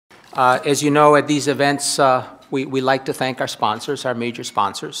As you know, at these events, we like to thank our sponsors, our major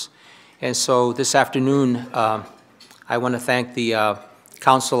sponsors. And so this afternoon, I want to thank the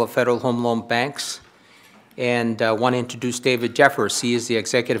Council of Federal Home Loan Banks, and want to introduce David Jeffers. He is the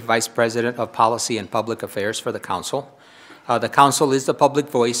Executive Vice President of Policy and Public Affairs for the Council. The Council is the public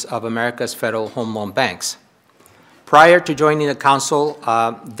voice of America's Federal Home Loan Banks. Prior to joining the Council,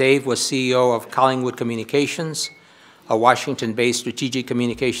 Dave was CEO of Collingwood Communications, a Washington-based strategic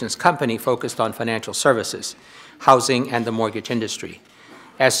communications company focused on financial services, housing, and the mortgage industry.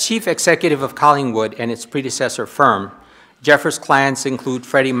 As Chief Executive of Collingwood and its predecessor firm, Jeffers' clients include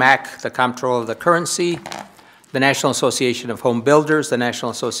Freddie Mac, the Comptroller of the Currency, the National Association of Home Builders, the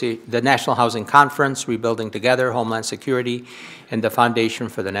National Housing Conference, Rebuilding Together, Homeland Security, and the Foundation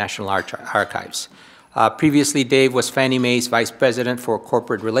for the National Archives. Previously, Dave was Fannie Mae's Vice President for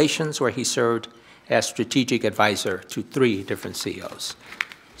Corporate Relations, where he served as strategic advisor to 3 different CEOs.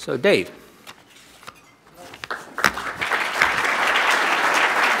 So, Dave.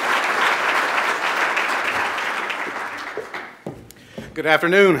 Good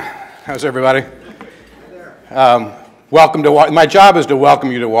afternoon. How's everybody? Welcome to my job is to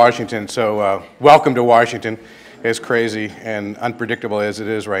welcome you to Washington. So, welcome to Washington, as crazy and unpredictable as it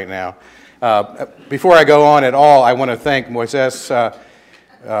is right now. Before I go on at all, I want to thank Moises,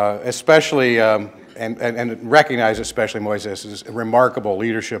 especially and recognize especially Moises' remarkable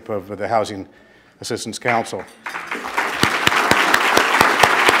leadership of the Housing Assistance Council.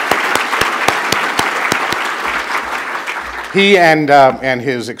 He and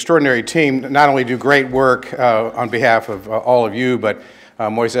his extraordinary team not only do great work on behalf of all of you, but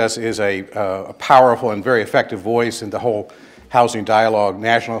Moises is a powerful and very effective voice in the whole housing dialogue,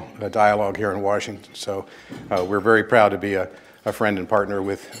 national dialogue here in Washington. So we're very proud to be a friend and partner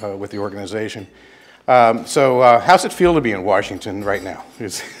with the organization. How's it feel to be in Washington right now?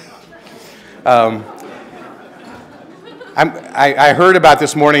 I heard about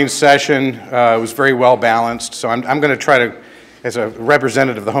this morning's session. It was very well balanced, so I'm going to try to, as a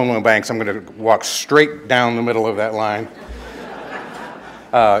representative of the Home Loan Banks, I'm going to walk straight down the middle of that line.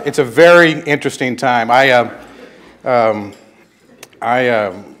 It's a very interesting time. I've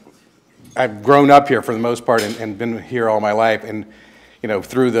grown up here for the most part and been here all my life, and you know,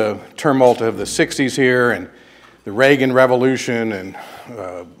 through the tumult of the 60s here and the Reagan Revolution and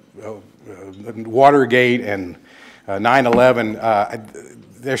Watergate and 9/11,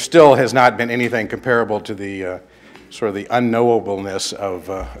 there still has not been anything comparable to the sort of the unknowableness of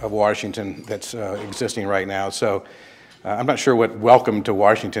Washington that's existing right now. So I'm not sure what welcome to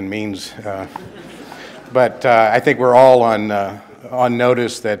Washington means, but I think we're all on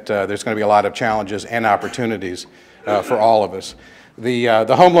notice that there's going to be a lot of challenges and opportunities for all of us.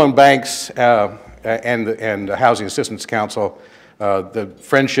 The Home Loan Banks and the Housing Assistance Council, the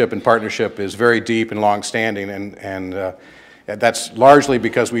friendship and partnership is very deep and long-standing, and that's largely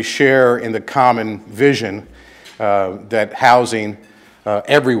because we share in the common vision that housing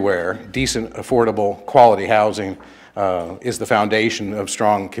everywhere, decent, affordable, quality housing, is the foundation of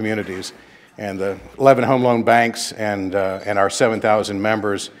strong communities. And the 11 Home Loan Banks and our 7,000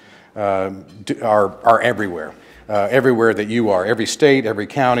 members are everywhere, everywhere that you are, every state, every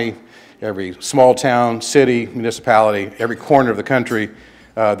county, every small town, city, municipality, every corner of the country.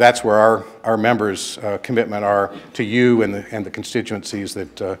 That's where our members' commitment are to you and the constituencies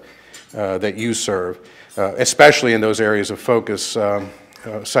that you serve, especially in those areas of focus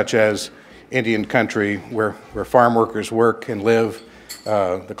such as Indian country, where farm workers work and live,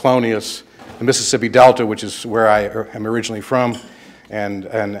 the Colonias, the Mississippi Delta, which is where I am originally from, and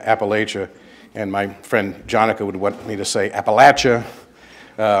Appalachia. And my friend Jonica would want me to say Appalachia.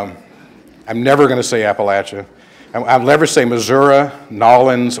 I'm never going to say Appalachia. I'll never say Missouri,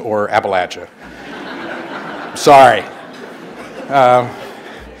 Nolens, or Appalachia. Sorry.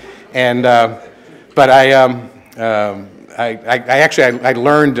 But I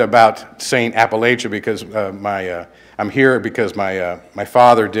learned about saying Appalachia because I'm here because my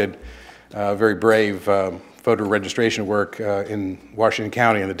father did very brave voter registration work in Washington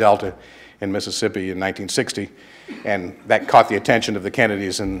County in the Delta in Mississippi in 1960, and that caught the attention of the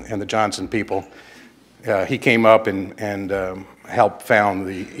Kennedys and the Johnson people. He came up and helped found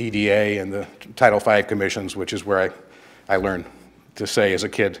the EDA and the Title V commissions, which is where I learned to say as a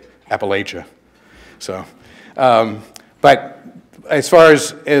kid Appalachia. So, but as far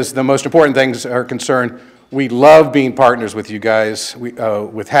as the most important things are concerned, we love being partners with you guys,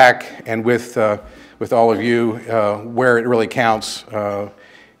 with HAC and with all of you where it really counts,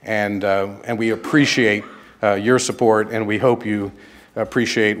 and we appreciate your support, and we hope you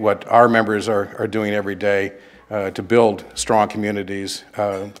appreciate what our members are doing every day to build strong communities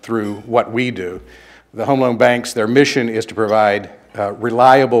through what we do. The home loan banks, their mission is to provide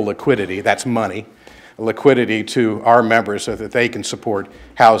reliable liquidity, that's money, liquidity to our members so that they can support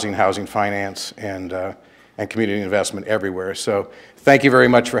housing, housing finance, and community investment everywhere. So thank you very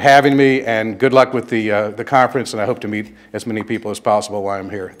much for having me, and good luck with the conference, and I hope to meet as many people as possible while I'm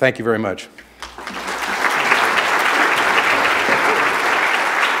here. Thank you very much.